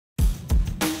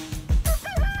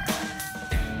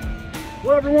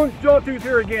Well everyone, Jawtooth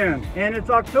here again, and it's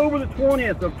October the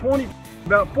 20th of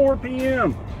about 4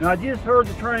 p.m. and I just heard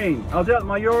the train. I was out in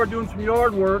my yard doing some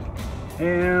yard work,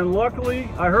 and luckily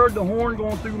I heard the horn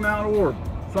going through Mount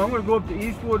Orab. So I'm going to go up to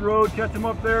Eastwood Road, catch them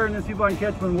up there, and then see if I can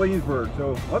catch them in Williamsburg.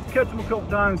 So let's catch them a couple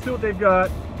times, see what they've got,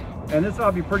 and this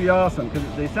ought to be pretty awesome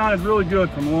because they sounded really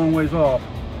good from a long ways off.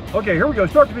 Okay, here we go.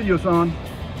 Start the video, son.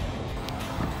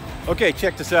 Okay,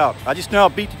 check this out. I just now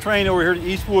beat the train over here to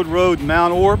Eastwood Road,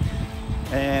 Mount Orab,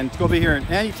 and it's going to be here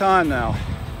any time now.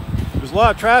 There's a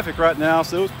lot of traffic right now,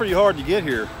 so it was pretty hard to get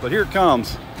here, but here it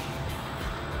comes.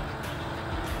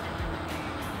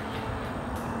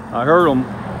 I heard them.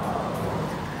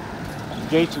 The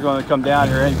gates are going to come down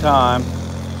here any time.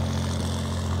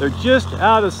 They're just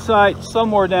out of sight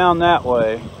somewhere down that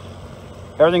way.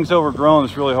 Everything's overgrown.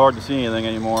 It's really hard to see anything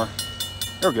anymore.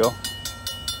 There we go.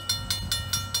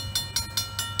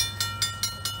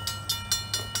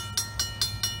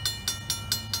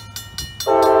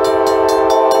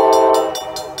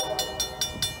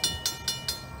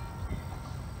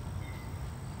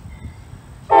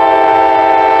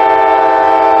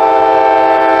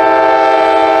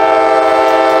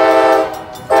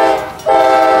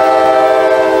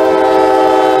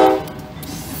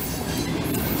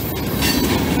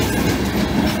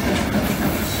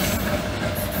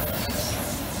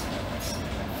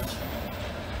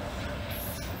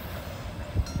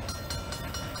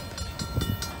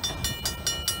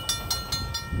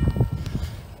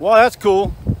 Well, that's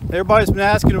cool. Everybody's been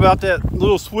asking about that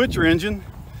little switcher engine.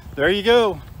 There you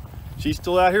go. She's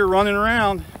still out here running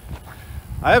around.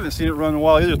 I haven't seen it run in a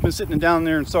while either. It's been sitting down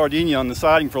there in Sardinia on the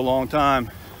siding for a long time.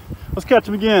 Let's catch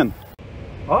them again.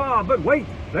 Ah, but wait,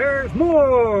 there's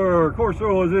more. Of course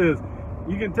there always is.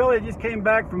 You can tell they just came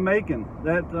back from Macon.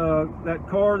 That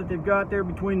car that they've got there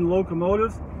between the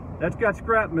locomotives, that's got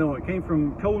scrap metal. It came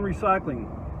from Cohen Recycling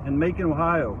in Macon,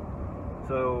 Ohio.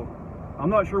 So I'm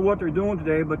not sure what they're doing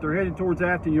today, but they're headed towards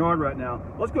Afton Yard right now.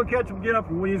 Let's go catch them again up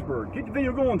in Williamsburg. Keep the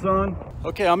video going, son.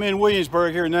 Okay, I'm in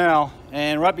Williamsburg here now,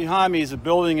 and right behind me is a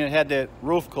building that had that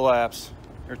roof collapse.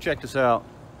 Here, check this out.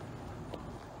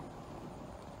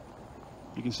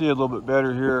 You can see it a little bit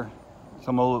better here. So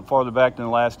I'm a little bit farther back than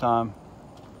the last time.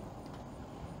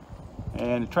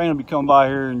 And the train will be coming by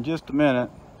here in just a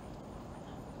minute.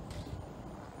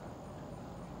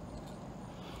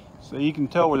 So you can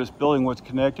tell where this building was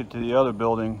connected to the other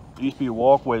building. There used to be a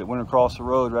walkway that went across the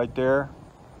road right there.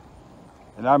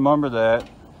 And I remember that.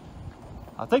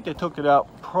 I think they took it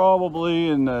out probably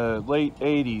in the late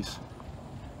 80s.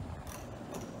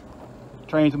 The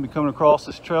train's gonna be coming across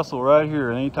this trestle right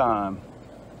here at any time.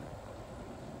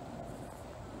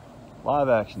 Live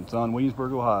action, son,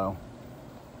 Williamsburg, Ohio.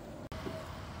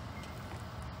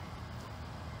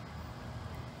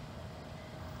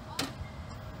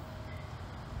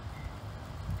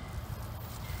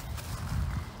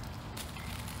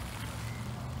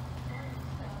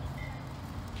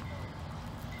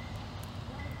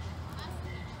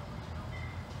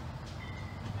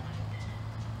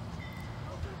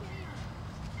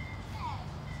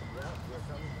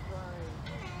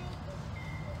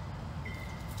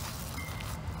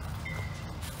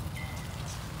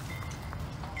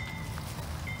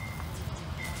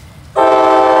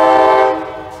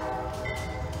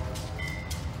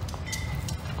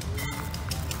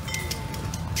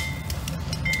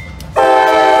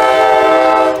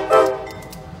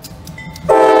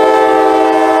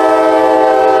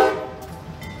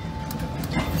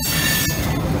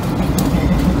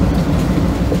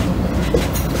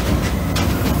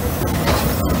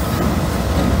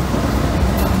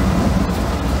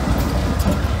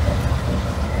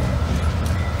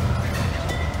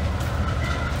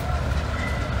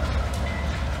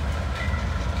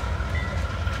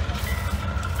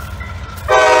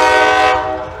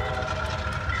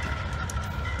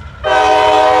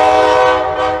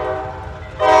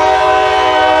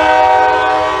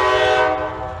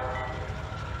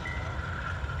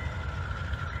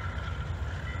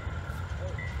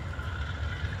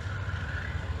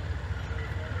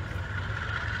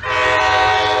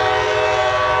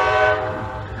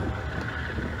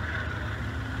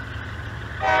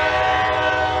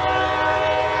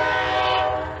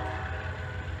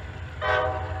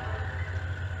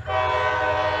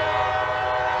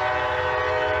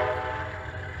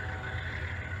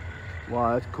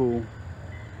 Wow, that's cool.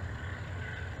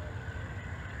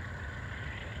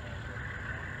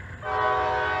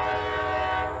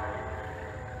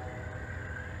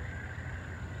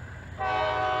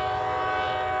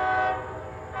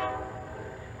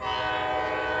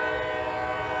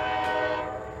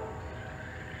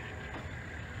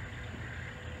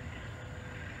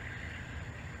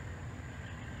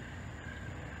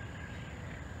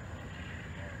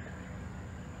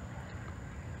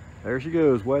 There she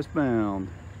goes, westbound.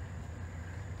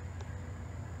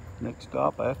 Next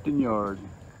stop, Afton Yard.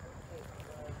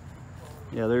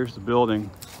 Yeah, there's the building.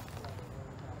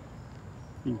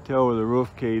 You can tell where the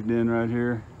roof caved in right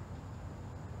here.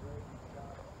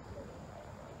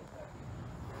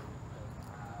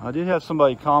 I did have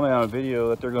somebody comment on a video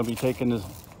that they're going to be taking this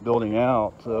building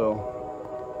out,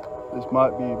 so this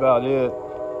might be about it.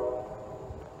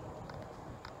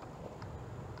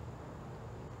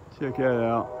 Check that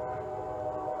out.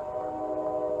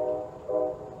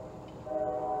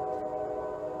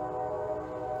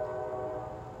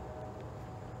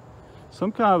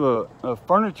 Some kind of a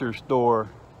furniture store.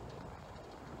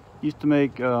 Used to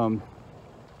make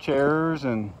chairs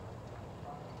and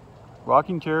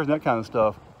rocking chairs and that kind of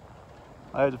stuff.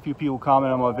 I had a few people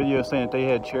comment on my video saying that they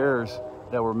had chairs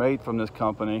that were made from this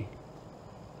company.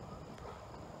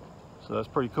 So that's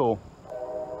pretty cool.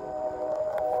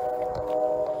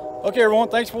 Okay everyone,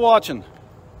 thanks for watching.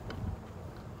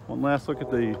 One last look at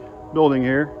the building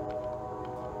here.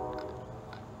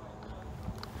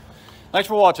 Thanks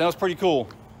for watching, that was pretty cool.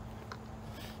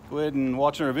 Go ahead and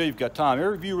watch another video if you've got time.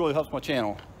 Every review really helps my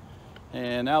channel.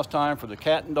 And now it's time for the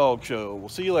cat and dog show. We'll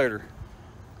see you later.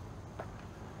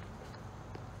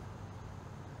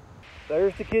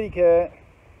 There's the kitty cat.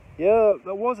 Yeah,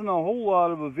 that wasn't a whole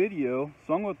lot of a video,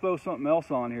 so I'm going to throw something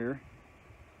else on here.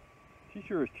 She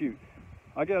sure is cute.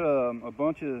 I got a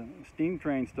bunch of steam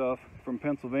train stuff from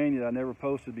Pennsylvania that I never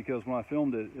posted because when I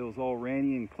filmed it, it was all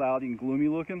rainy and cloudy and gloomy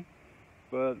looking.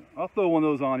 But I'll throw one of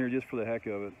those on here just for the heck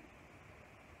of it.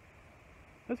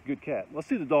 That's a good cat. Let's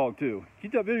see the dog too.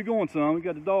 Keep that video going, son. We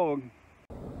got the dog.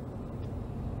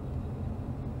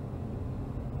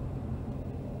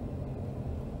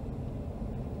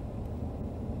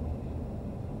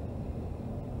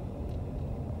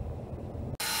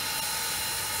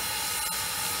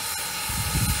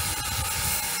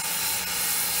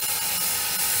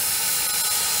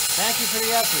 Thank you for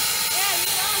the effort. Yeah,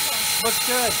 you're welcome. Looks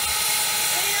good.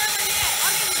 Whatever yet.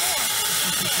 I'll give you more.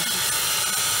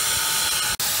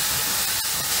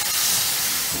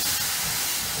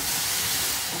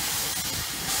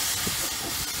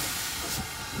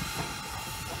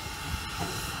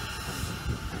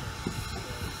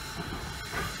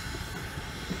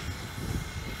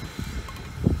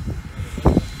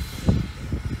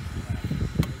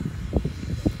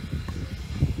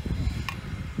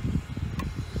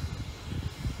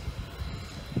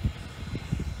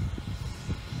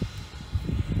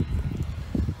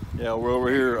 Yeah, we're over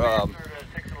here,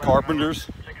 Carpenters,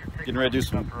 getting ready to do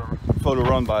some photo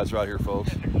run-bys right here,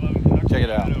 folks. Check it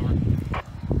out.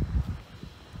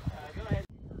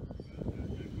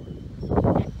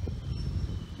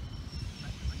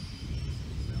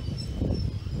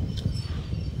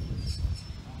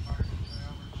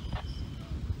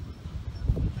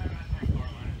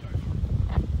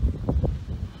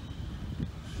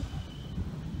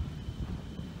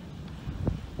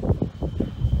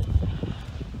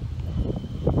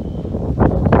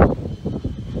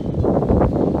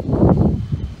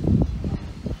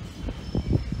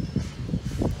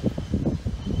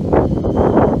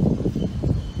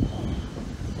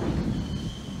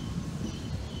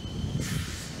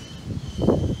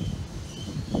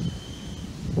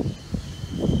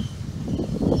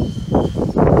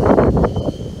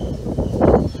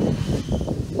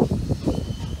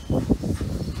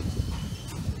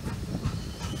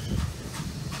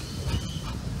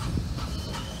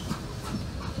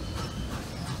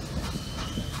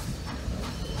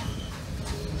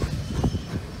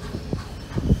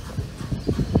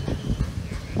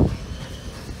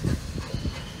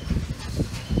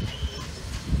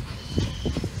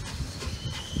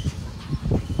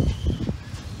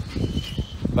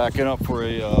 Backing up for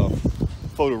a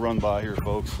photo run by here,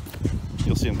 folks.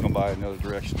 You'll see them come by in another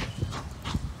direction.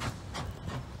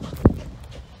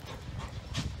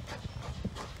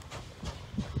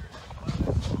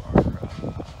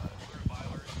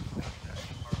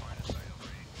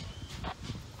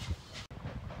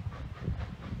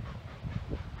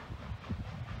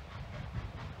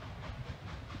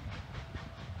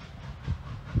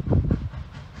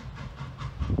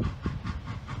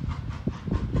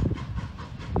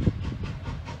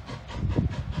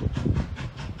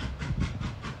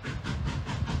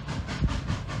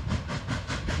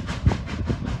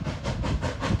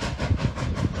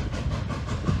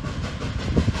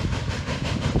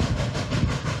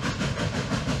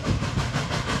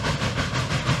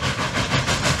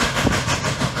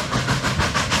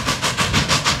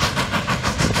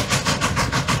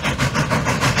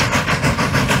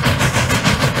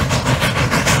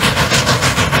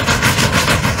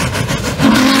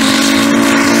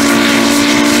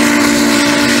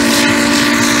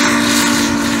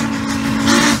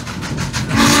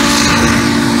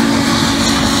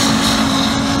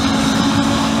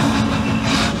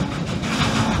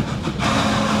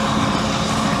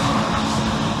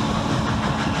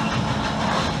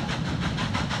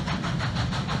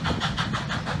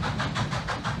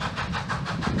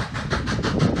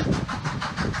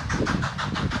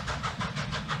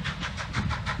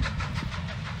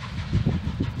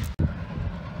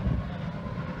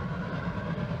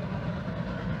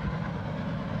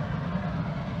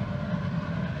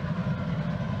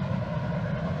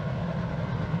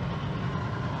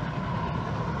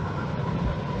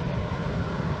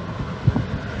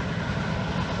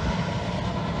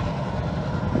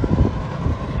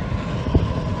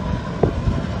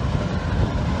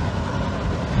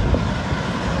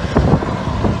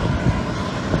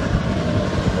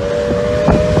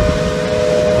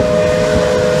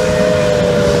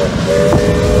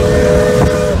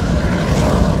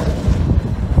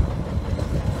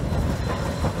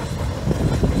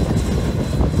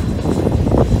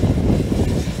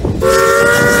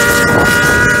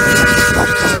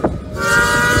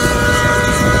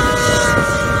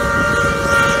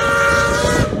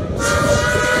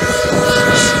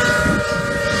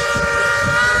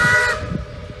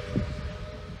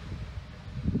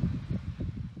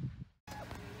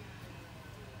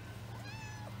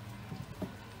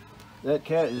 That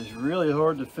cat is really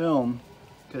hard to film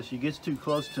because she gets too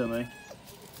close to me.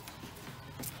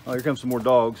 Oh, here comes some more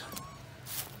dogs.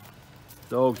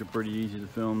 Dogs are pretty easy to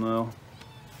film though.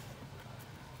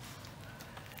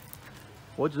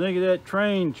 What'd you think of that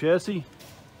train, Chessie?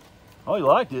 Oh, you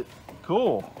liked it?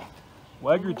 Cool.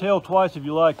 Wag your tail twice if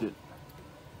you liked it.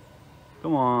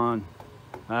 Come on.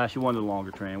 Ah, she wanted a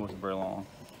longer train. It wasn't very long.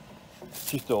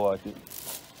 She still liked it.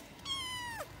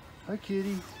 Hi,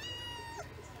 kitty.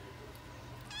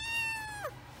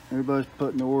 Everybody's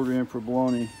putting the order in for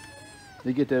bologna.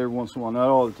 They get that every once in a while, not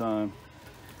all the time.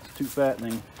 It's too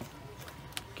fattening.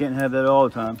 Can't have that all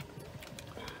the time.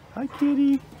 Hi,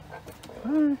 kitty.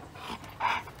 Hi.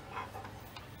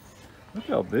 Look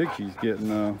how big she's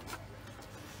getting.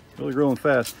 Really growing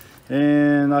fast.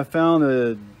 And I found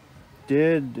a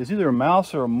dead, it's either a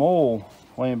mouse or a mole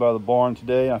laying by the barn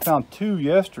today. I found 2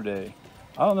 yesterday.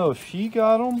 I don't know if she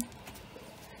got them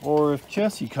or if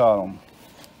Chessie caught them.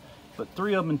 But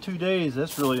 3 of them in 2 days,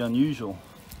 that's really unusual.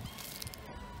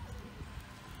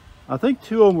 I think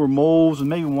 2 of them were moles and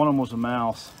maybe one of them was a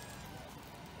mouse.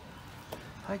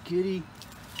 Hi, kitty.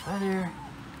 Hi there.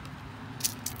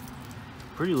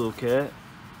 Pretty little cat.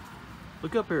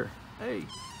 Look up here. Hey.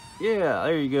 Yeah,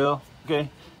 there you go.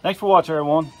 Okay. Thanks for watching,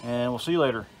 everyone, and we'll see you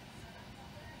later.